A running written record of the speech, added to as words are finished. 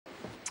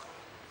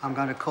I'm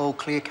going to call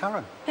Claire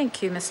Curran.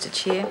 Thank you, Mr.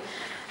 Chair.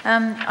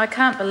 I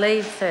can't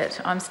believe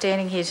that I'm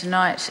standing here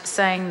tonight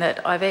saying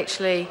that I've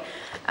actually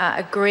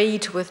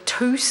agreed with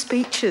 2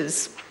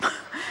 speeches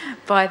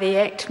by the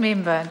ACT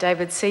member,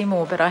 David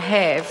Seymour, but I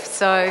have.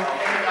 So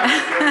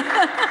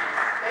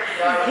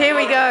here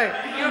we go.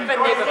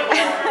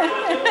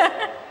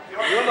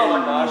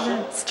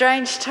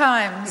 Strange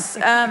times.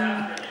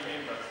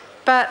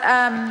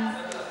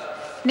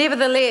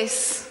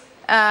 Nevertheless,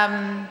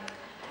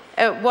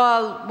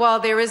 while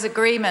there is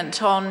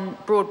agreement on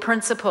broad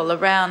principle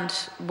around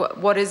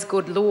what is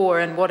good law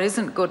and what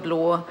isn't good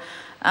law,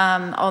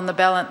 on the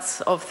balance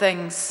of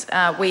things,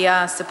 we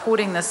are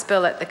supporting this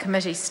bill at the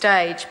committee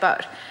stage,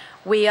 but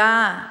we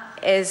are,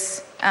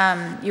 as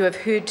you have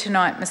heard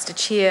tonight, Mr.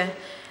 Chair,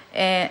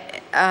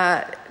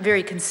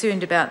 very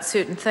concerned about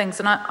certain things.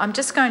 And I'm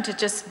just going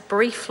to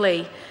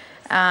briefly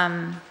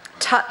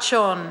touch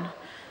on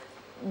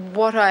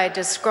what I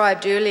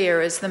described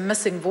earlier as the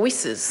missing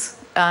voices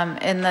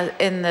in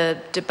the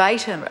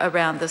debate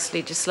around this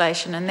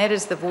legislation, and that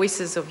is the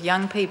voices of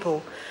young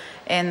people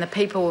and the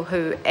people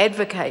who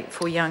advocate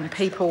for young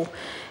people,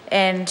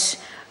 and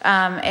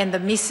the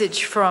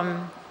message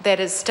that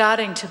is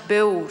starting to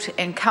build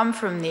and come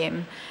from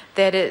them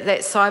that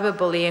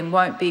cyberbullying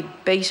won't be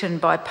beaten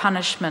by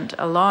punishment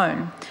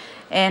alone.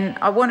 And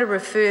I want to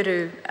refer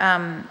to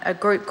a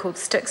group called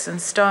Sticks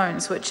and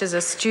Stones, which is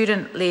a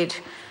student-led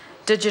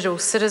digital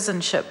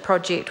citizenship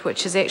project,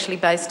 which is actually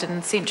based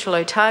in central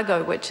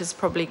Otago, which is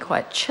probably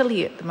quite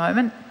chilly at the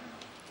moment.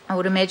 I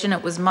would imagine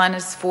it was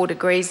 -4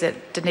 degrees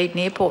at Dunedin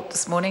Airport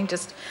this morning,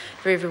 just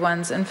for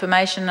everyone's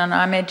information, and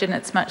I imagine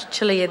it's much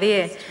chillier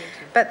there.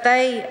 But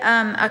they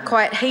are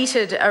quite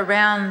heated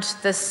around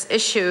this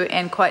issue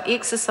and quite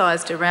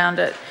exercised around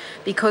it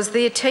because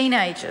they're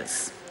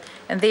teenagers,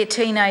 and they're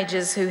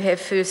teenagers who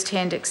have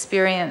first-hand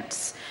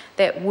experience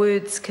that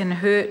words can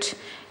hurt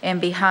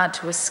and be hard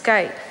to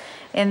escape.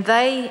 And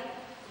they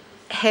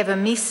have a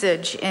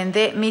message, and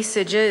that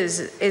message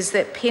is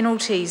that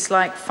penalties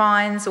like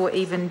fines or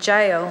even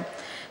jail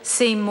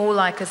seem more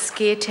like a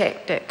scare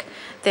tactic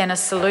than a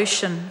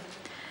solution,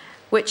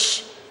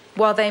 which,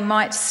 while they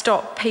might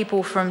stop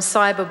people from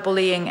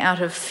cyberbullying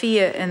out of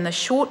fear in the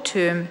short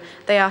term,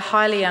 they are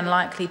highly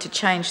unlikely to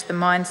change the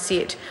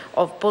mindset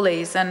of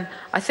bullies. And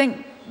I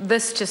think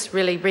this just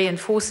really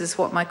reinforces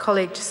what my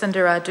colleague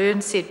Jacinda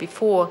Ardern said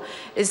before,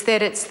 is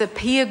that it's the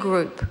peer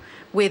group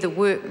where the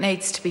work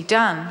needs to be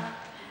done.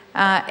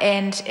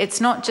 And it's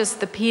not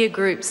just the peer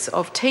groups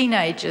of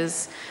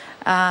teenagers,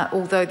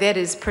 although that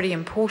is pretty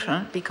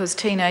important because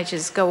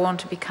teenagers go on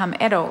to become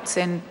adults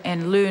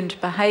and learned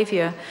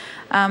behaviour,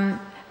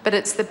 but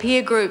it's the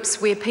peer groups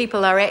where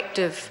people are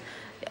active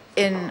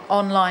in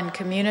online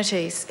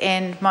communities.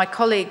 And my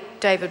colleague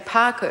David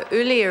Parker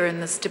earlier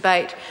in this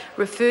debate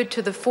referred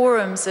to the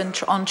forums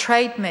on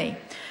Trade Me,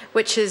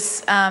 which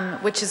is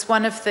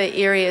one of the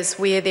areas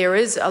where there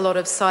is a lot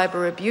of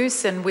cyber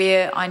abuse, and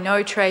where I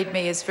know Trade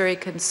Me is very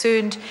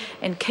concerned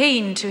and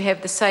keen to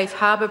have the safe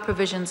harbour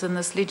provisions in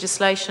this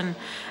legislation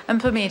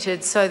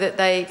implemented so that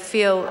they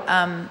feel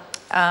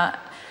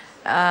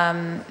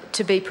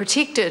to be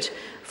protected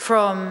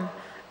from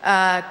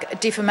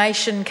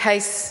defamation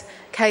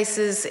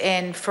cases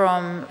and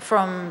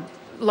from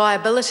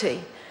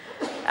liability.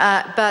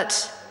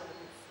 But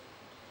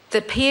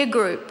the peer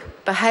group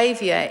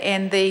behaviour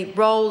and the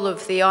role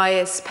of the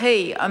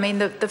ISP, I mean,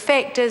 the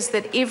fact is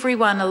that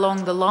everyone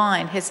along the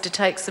line has to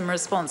take some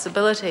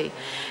responsibility,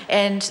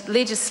 and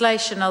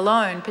legislation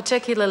alone,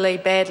 particularly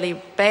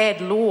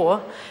bad law,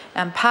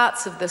 and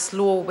parts of this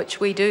law which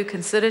we do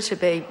consider to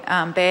be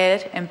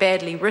bad and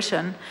badly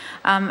written,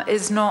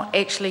 is not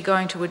actually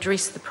going to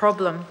address the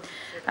problem.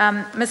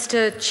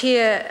 Mr.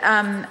 Chair,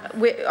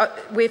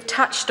 we've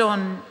touched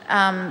on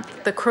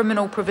the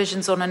criminal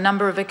provisions on a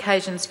number of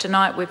occasions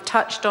tonight. We've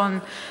touched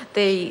on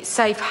the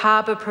safe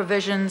harbour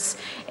provisions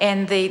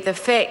and the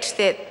fact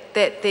that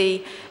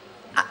the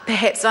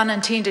perhaps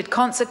unintended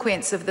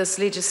consequence of this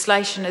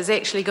legislation is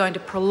actually going to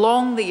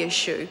prolong the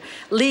issue,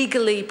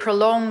 legally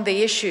prolong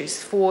the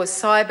issues for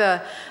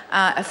cyber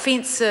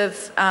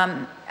offensive,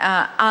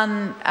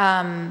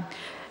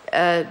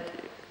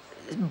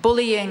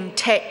 bullying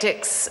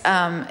tactics,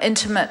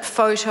 intimate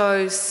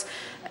photos,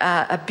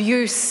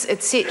 abuse,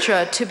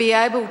 etc., to be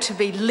able to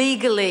be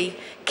legally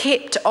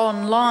kept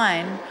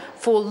online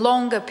for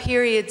longer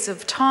periods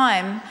of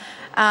time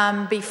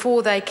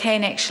before they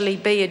can actually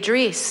be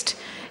addressed.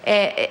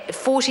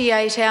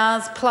 48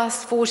 hours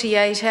plus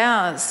 48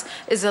 hours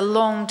is a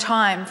long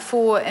time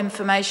for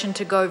information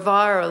to go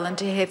viral and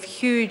to have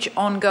huge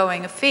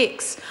ongoing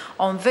effects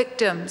on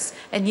victims,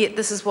 and yet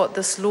this is what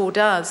this law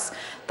does.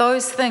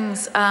 Those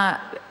things are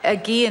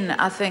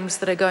things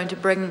that are going to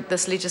bring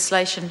this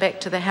legislation back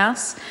to the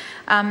House.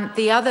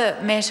 The other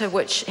matter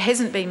which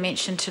hasn't been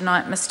mentioned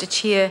tonight, Mr.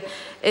 Chair,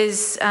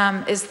 is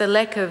the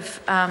lack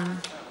of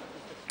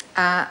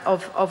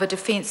a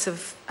defence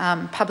of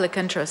public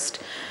interest,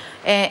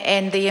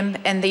 and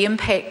the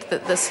impact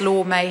that this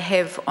law may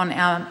have on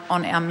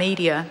our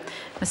media.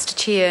 Mr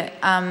Chair.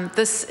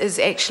 This is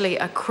actually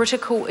a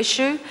critical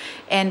issue,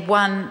 and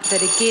one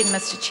that, again,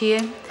 Mr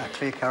Chair,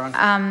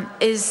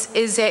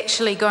 is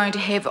actually going to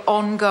have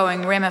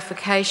ongoing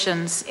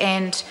ramifications.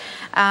 And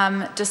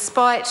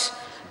despite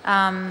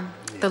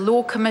the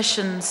Law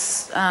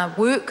Commission's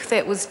work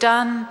that was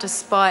done,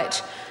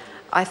 despite,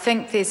 I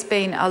think there's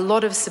been a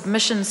lot of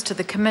submissions to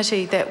the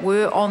committee that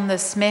were on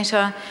this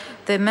matter,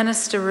 the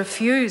Minister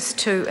refused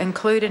to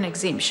include an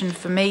exemption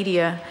for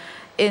media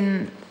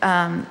in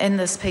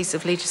this piece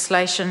of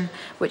legislation,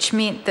 which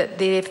meant that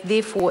there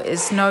therefore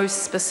is no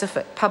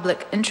specific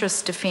public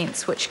interest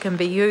defence which can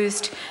be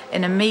used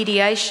in a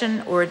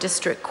mediation or a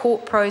district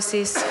court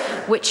process,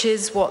 which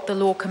is what the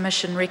Law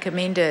Commission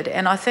recommended.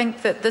 And I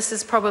think that this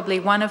is probably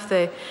one of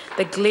the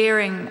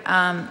glaring,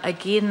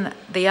 again,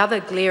 the other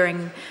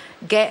glaring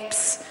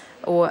gaps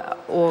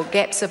or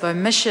gaps of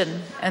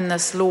omission in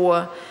this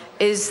law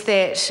is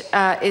that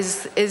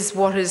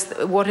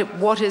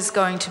what is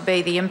going to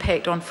be the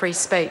impact on free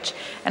speech,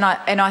 and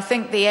I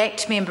think the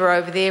ACT member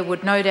over there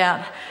would no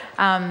doubt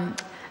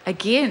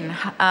again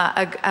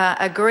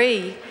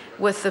agree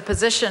with the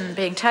position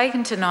being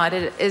taken tonight.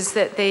 Is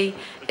that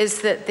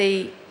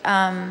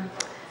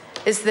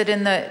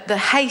in the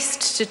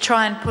haste to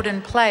try and put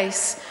in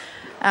place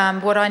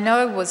what I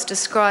know was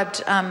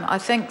described, I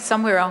think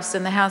somewhere else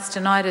in the House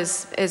tonight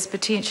as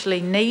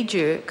potentially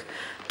knee-jerk,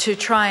 to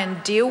try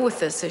and deal with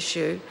this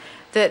issue,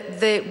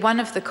 that one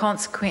of the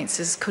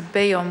consequences could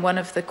be on one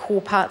of the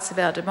core parts of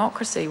our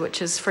democracy,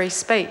 which is free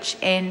speech,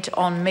 and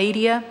on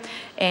media,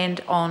 and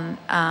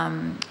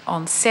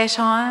on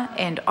satire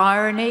and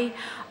irony,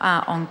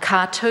 on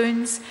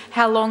cartoons.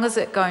 How long is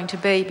it going to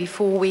be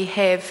before we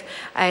have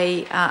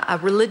a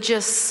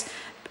religious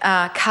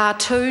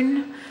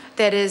cartoon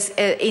that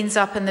ends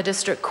up in the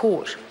district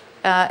court?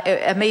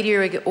 A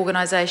media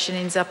organisation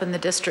ends up in the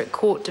district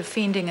court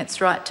defending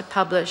its right to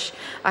publish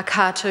a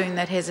cartoon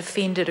that has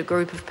offended a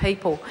group of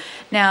people.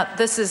 Now,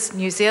 this is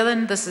New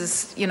Zealand, this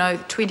is,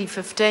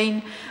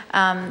 2015,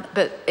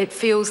 but it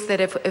feels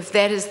that if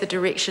that is the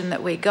direction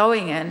that we're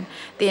going in,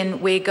 then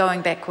we're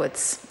going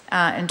backwards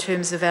in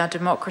terms of our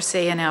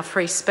democracy and our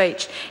free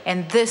speech.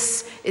 And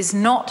this is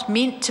not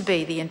meant to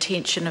be the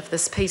intention of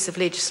this piece of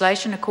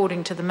legislation,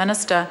 according to the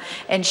Minister.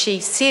 And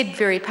she said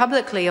very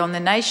publicly on The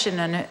Nation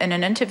in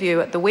an interview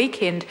at the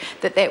weekend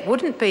that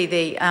wouldn't be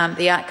the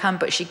outcome,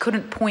 but she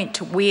couldn't point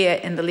to where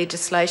in the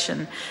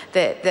legislation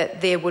that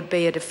there would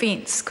be a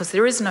defence, because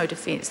there is no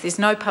defence. There's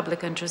no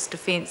public interest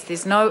defence.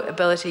 There's no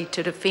ability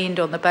to defend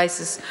on the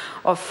basis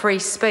of free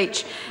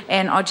speech.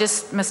 And I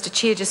just, Mr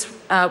Chair,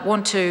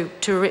 want to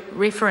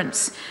reference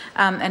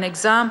an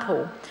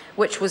example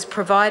which was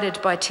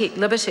provided by Tech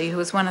Liberty, who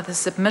was one of the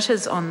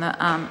submitters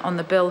on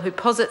the bill, who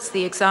posits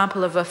the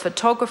example of a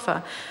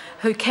photographer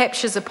who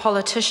captures a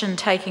politician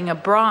taking a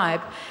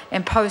bribe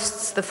and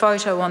posts the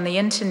photo on the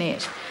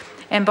internet.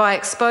 And by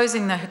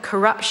exposing the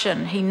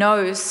corruption, he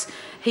knows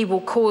he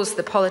will cause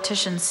the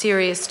politician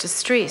serious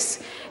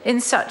distress. In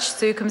such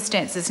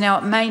circumstances, now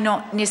it may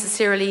not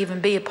necessarily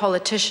even be a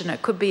politician,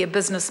 it could be a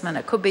businessman,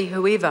 it could be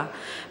whoever,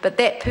 but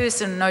that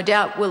person no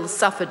doubt will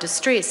suffer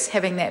distress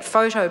having that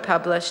photo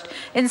published.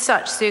 In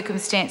such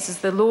circumstances,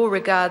 the law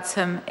regards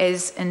him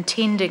as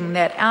intending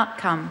that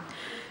outcome.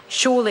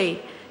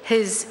 Surely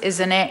his is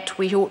an act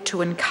we ought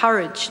to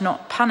encourage,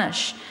 not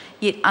punish,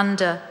 yet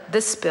under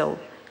this bill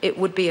it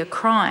would be a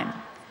crime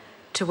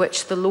to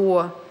which the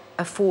law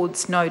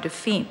affords no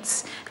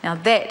defence. Now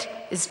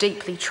that is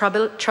deeply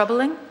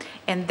troubling,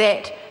 and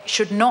that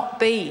should not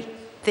be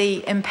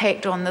the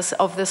impact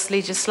of this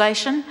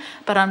legislation,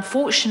 but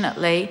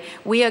unfortunately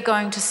we are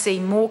going to see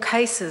more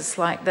cases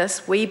like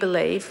this, we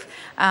believe,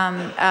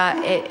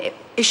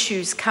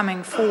 issues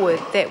coming forward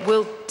that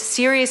will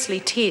seriously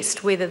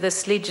test whether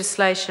this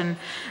legislation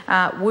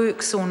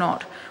works or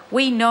not.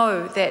 We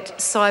know that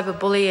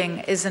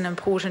cyberbullying is an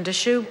important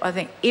issue. I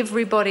think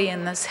everybody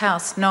in this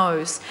House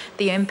knows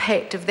the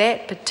impact of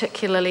that,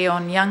 particularly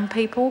on young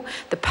people,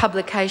 the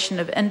publication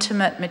of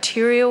intimate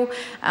material,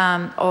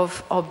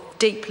 of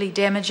deeply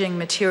damaging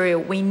material.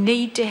 We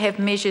need to have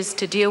measures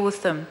to deal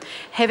with them.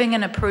 Having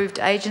an approved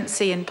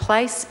agency in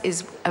place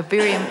is a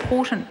very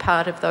important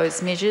part of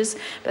those measures,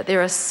 but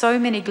there are so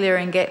many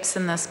glaring gaps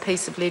in this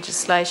piece of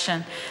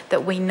legislation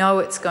that we know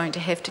it's going to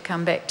have to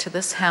come back to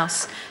this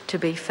House to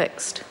be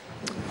fixed.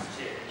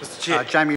 Mr. Chair. Jamie